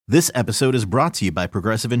This episode is brought to you by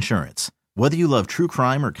Progressive Insurance. Whether you love true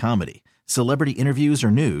crime or comedy, celebrity interviews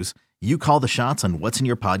or news, you call the shots on what's in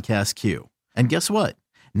your podcast queue. And guess what?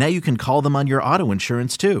 Now you can call them on your auto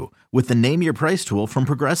insurance too with the Name Your Price tool from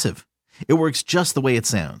Progressive. It works just the way it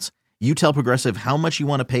sounds. You tell Progressive how much you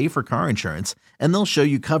want to pay for car insurance, and they'll show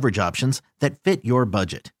you coverage options that fit your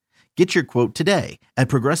budget. Get your quote today at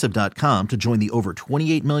Progressive.com to join the over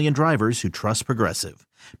 28 million drivers who trust Progressive.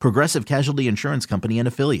 Progressive Casualty Insurance Company and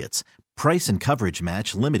Affiliates. Price and coverage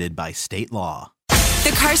match limited by state law.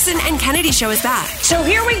 The Carson and Kennedy Show is back. So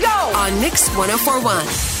here we go. On Mix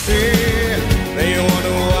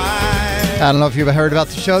 104.1. I don't know if you've heard about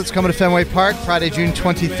the show. It's coming to Fenway Park Friday, June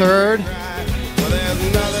 23rd.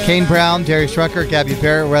 Kane Brown, Darius Rucker, Gabby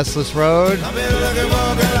Barrett, Restless Road.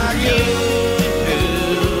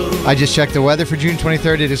 I just checked the weather for June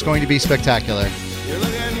 23rd. It is going to be spectacular.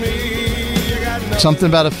 Something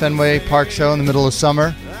about a Fenway Park show in the middle of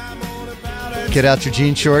summer. Get out your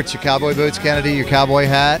jean shorts, your cowboy boots, Kennedy, your cowboy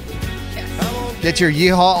hat. Get your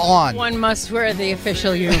yeehaw on. One must wear the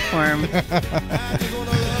official uniform.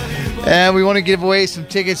 And we want to give away some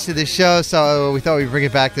tickets to the show, so we thought we'd bring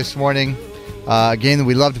it back this morning. A game that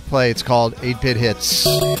we love to play. It's called 8-Bit Hits.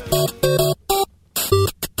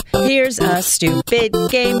 Here's a stupid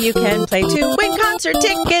game you can play to win concert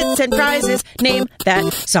tickets and prizes. Name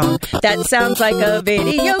that song that sounds like a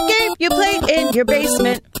video game you played in your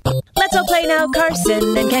basement. Let's all play now.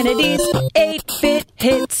 Carson and Kennedy's 8-Bit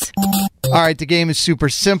Hits. All right, the game is super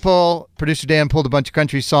simple. Producer Dan pulled a bunch of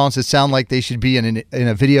country songs that sound like they should be in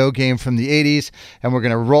a video game from the 80s, and we're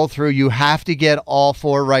going to roll through. You have to get all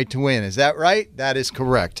four right to win. Is that right? That is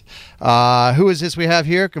correct. Who is this we have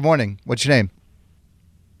here? Good morning. What's your name?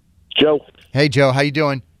 Joe. Hey, Joe. How you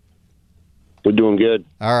doing? We're doing good.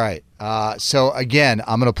 All right. So, again,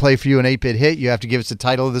 I'm going to play for you an 8-Bit hit. You have to give us the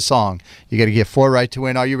title of the song. You got to get four right to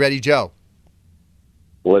win. Are you ready, Joe?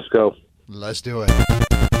 Let's go. Let's do it.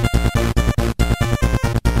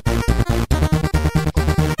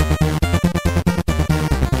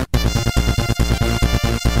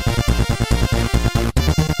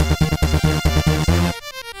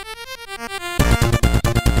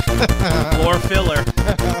 Floor filler.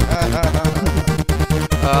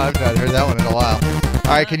 I've not heard that one in a while.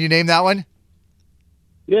 All right, can you name that one?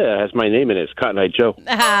 Yeah, it has my name in it. It's Cotton Eye Joe. Okay.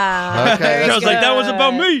 I was like, that was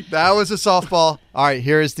about me. That was a softball. All right,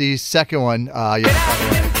 here is the second one. Here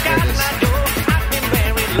it is.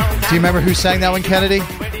 Do you remember who sang that one, Kennedy?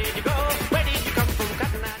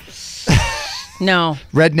 No.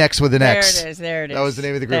 Rednecks with an X. There it is. There it is. That was the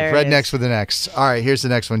name of the group. There it Rednecks is. with an X. All right, here's the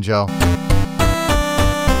next one, Joe.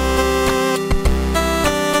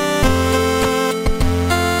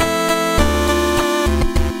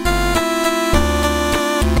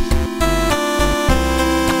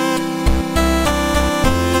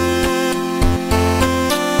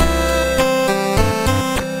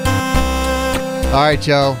 All right,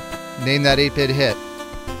 Joe. Name that 8-Bit hit.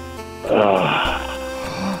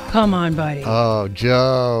 Come on, buddy. Oh,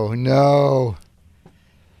 Joe. No.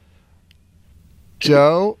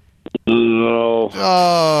 Joe? No.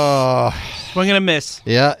 Oh. Swing and a miss.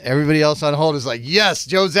 Yeah, everybody else on hold is like, yes,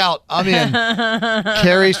 Joe's out. I'm in.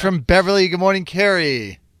 Carrie's from Beverly. Good morning,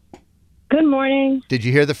 Carrie. Good morning. Did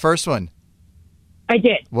you hear the first one? I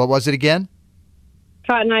did. What was it again?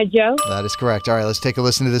 Cotton Eye Joe. That is correct. All right, let's take a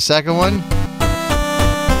listen to the second one.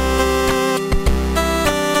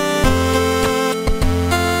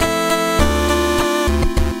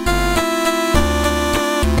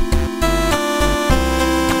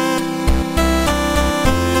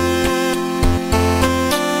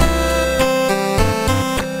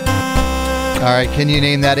 All right, can you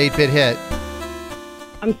name that 8-Bit hit?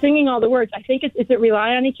 I'm singing all the words. I think is it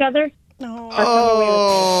Rely on Each Other? No.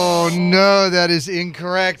 Oh, no, that is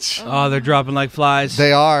incorrect. Oh, they're dropping like flies.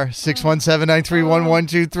 They are.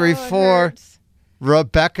 617-931-1234.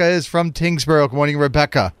 Rebecca is from Tingsboro. Good morning,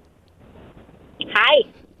 Rebecca. Hi.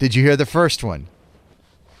 Did you hear the first one?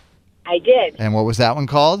 I did. And what was that one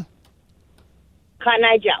called? Cotton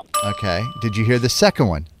Eye Joe. Okay. Did you hear the second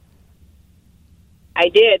one? I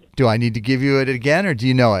did. Do I need to give you it again, or do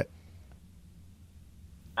you know it?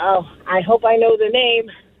 Oh, I hope I know the name.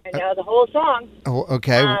 I know the whole song. Oh,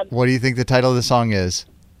 okay. What do you think the title of the song is?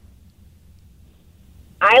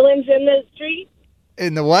 Islands in the Street.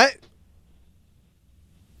 In the what?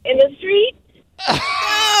 In the Street.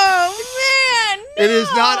 Oh, man. No. It is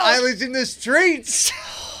not Islands in the Streets.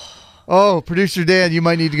 Oh, Producer Dan, you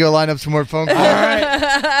might need to go line up some more phone calls. All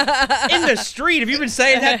right. In the street. Have you been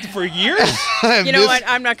saying that for years? You know what?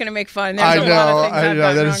 I'm not going to make fun. There's I a lot of things know. I've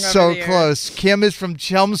That gotten is wrong so over the years. close. Kim is from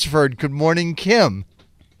Chelmsford. Good morning, Kim.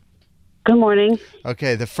 Good morning.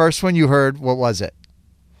 Okay, the first one you heard, what was it?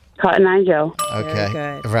 Cotton Eye Joe. Okay,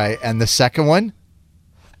 Very good. right. And the second one?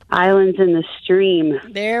 Islands in the Stream.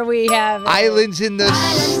 There we have it. Islands in the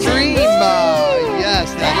Stream.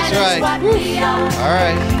 Yes, that is right. All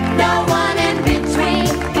right. No one in between.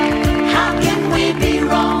 How can we be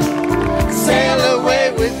wrong? Sail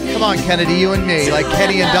away with me. Come on, Kennedy, you and me, like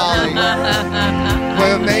Kenny and Dolly.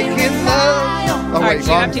 We're making love. Oh, All right, wait,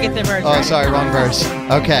 so you have to get the verse. Oh, right. sorry, wrong verse.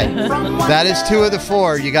 Okay, that is 2 of the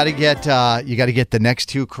 4. You got to get the next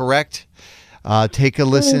 2 correct. Take a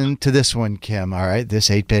listen to this one, Kim. All right, this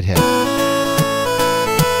 8-bit hit.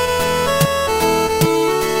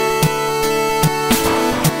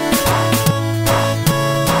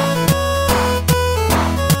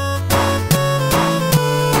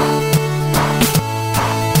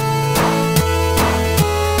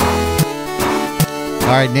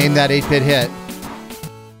 All right, name that 8-bit hit.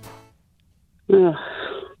 Ugh,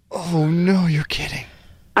 Oh no, you're kidding.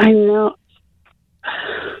 I know.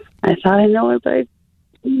 I thought I know it, but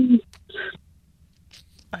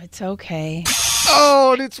It's okay.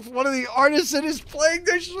 Oh, and it's one of the artists that is playing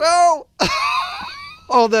the show.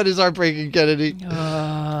 Oh, that is heartbreaking, Kennedy.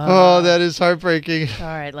 Oh, that is heartbreaking. All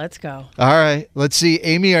right, let's go. All right, let's see.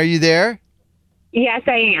 Amy, are you there? yes,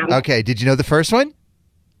 I am. Okay, did you know the first one?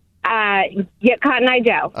 Yeah, Cotton Eye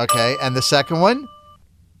Joe. Okay, and the second one?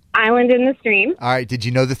 Island in the Stream. All right, did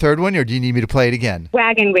you know the third one, or do you need me to play it again?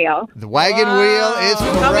 Wagon Wheel. The Wagon Wheel is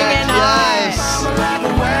coming correct. in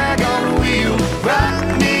hot.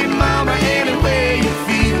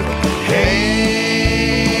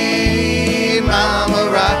 Hey,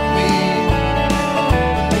 Mama, rock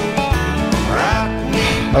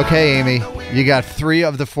me. Okay, Amy, you got 3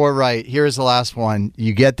 of the 4 right. Here is the last one.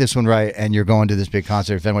 You get this one right, and you're going to this big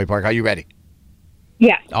concert at Fenway Park. Are you ready?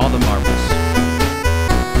 Yes. All the marbles.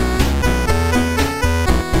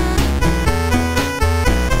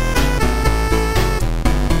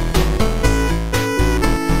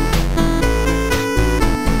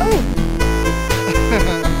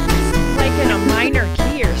 Like in a minor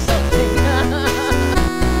key or something.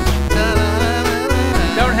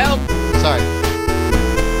 Don't help. Sorry.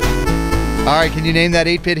 All right, can you name that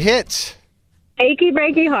 8-bit hit? Achy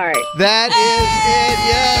Breaky Heart. That is it,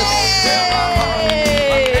 yes.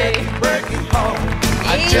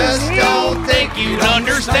 I just don't think You'd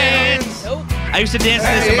understand. Nope. I used to dance to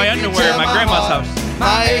this in my underwear at my grandma's house.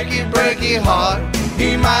 My achy breaky heart,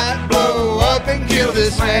 he might blow up and kill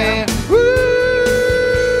this man. Woo!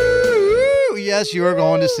 Yes, you are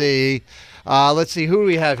going to see. Let's see, who do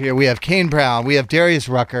we have here? We have Kane Brown. We have Darius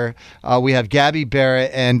Rucker. We have Gabby Barrett.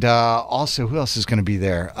 And also, who else is going to be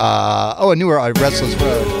there? A newer Restless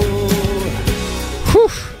Road. Whew.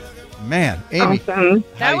 Man, Amy. Awesome.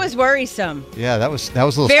 That was worrisome. Yeah, that was a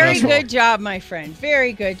little Very stressful. good job, my friend.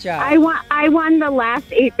 Very good job. I won the last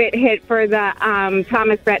 8-bit hit for the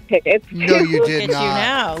Thomas Rhett tickets. No, you Look did at not. you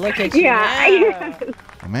now. Look at you Yeah. now.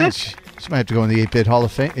 Oh, man, she might have to go in the 8-bit Hall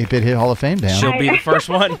of Fame. 8-bit hit Hall of Fame, Dan. She'll be the first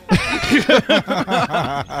one.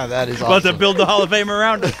 That is About to awesome. build the Hall of Fame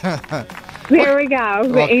around it. There we go. The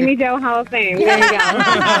Well, Amy Jo Hall of Fame. There you go.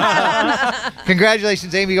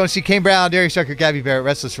 Congratulations, Amy. Going to see Kane Brown, Darius Rucker, Gabby Barrett,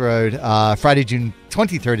 Restless Road, Friday, June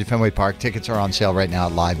 23rd at Fenway Park. Tickets are on sale right now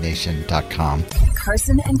at livenation.com.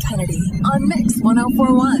 Carson and Kennedy on Mix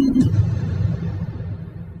 1041.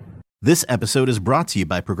 This episode is brought to you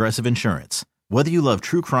by Progressive Insurance. Whether you love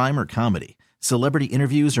true crime or comedy, celebrity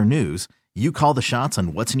interviews or news, you call the shots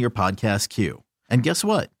on what's in your podcast queue. And guess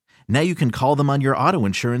what? Now you can call them on your auto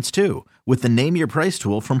insurance too with the Name Your Price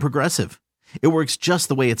tool from Progressive. It works just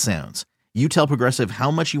the way it sounds. You tell Progressive how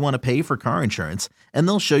much you want to pay for car insurance, and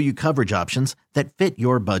they'll show you coverage options that fit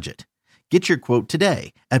your budget. Get your quote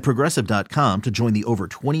today at Progressive.com to join the over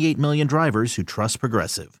 28 million drivers who trust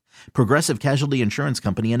Progressive. Progressive Casualty Insurance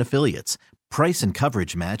Company and Affiliates. Price and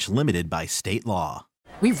coverage match limited by state law.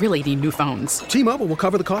 We really need new phones. T-Mobile will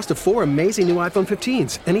cover the cost of 4 amazing new iPhone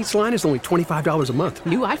 15s, and each line is only $25 a month.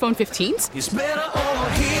 New iPhone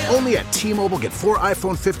 15s? Only at T-Mobile, get 4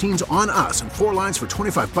 iPhone 15s on us and 4 lines for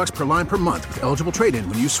 $25 per line per month with eligible trade-in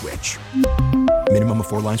when you switch. Minimum of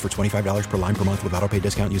 4 lines for $25 per line per month with autopay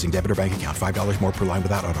discount using debit or bank account. $5 more per line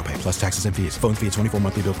without autopay, plus taxes and fees. Phone fee at 24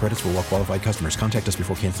 monthly bill credits for well-qualified customers. Contact us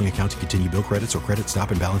before canceling account to continue bill credits or credit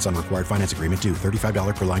stop and balance on required finance agreement due.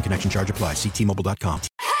 $35 per line connection charge applies. See T-Mobile.com.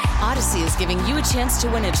 Odyssey is giving you a chance to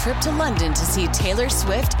win a trip to London to see Taylor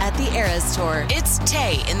Swift at the Eras Tour. It's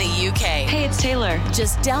Tay in the UK. Hey, it's Taylor.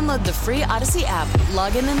 Just download the free Odyssey app,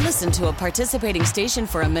 log in and listen to a participating station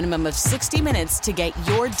for a minimum of 60 minutes to get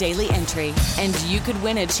your daily entry. And you could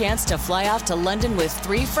win a chance to fly off to London with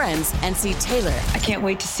 3 friends and see Taylor. I can't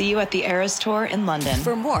wait to see you at the Eras Tour in London.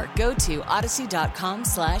 For more, go to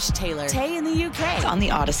odyssey.com/Taylor. Tay in the UK. It's on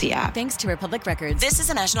the Odyssey app. Thanks to Republic Records. This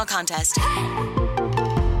is a national contest.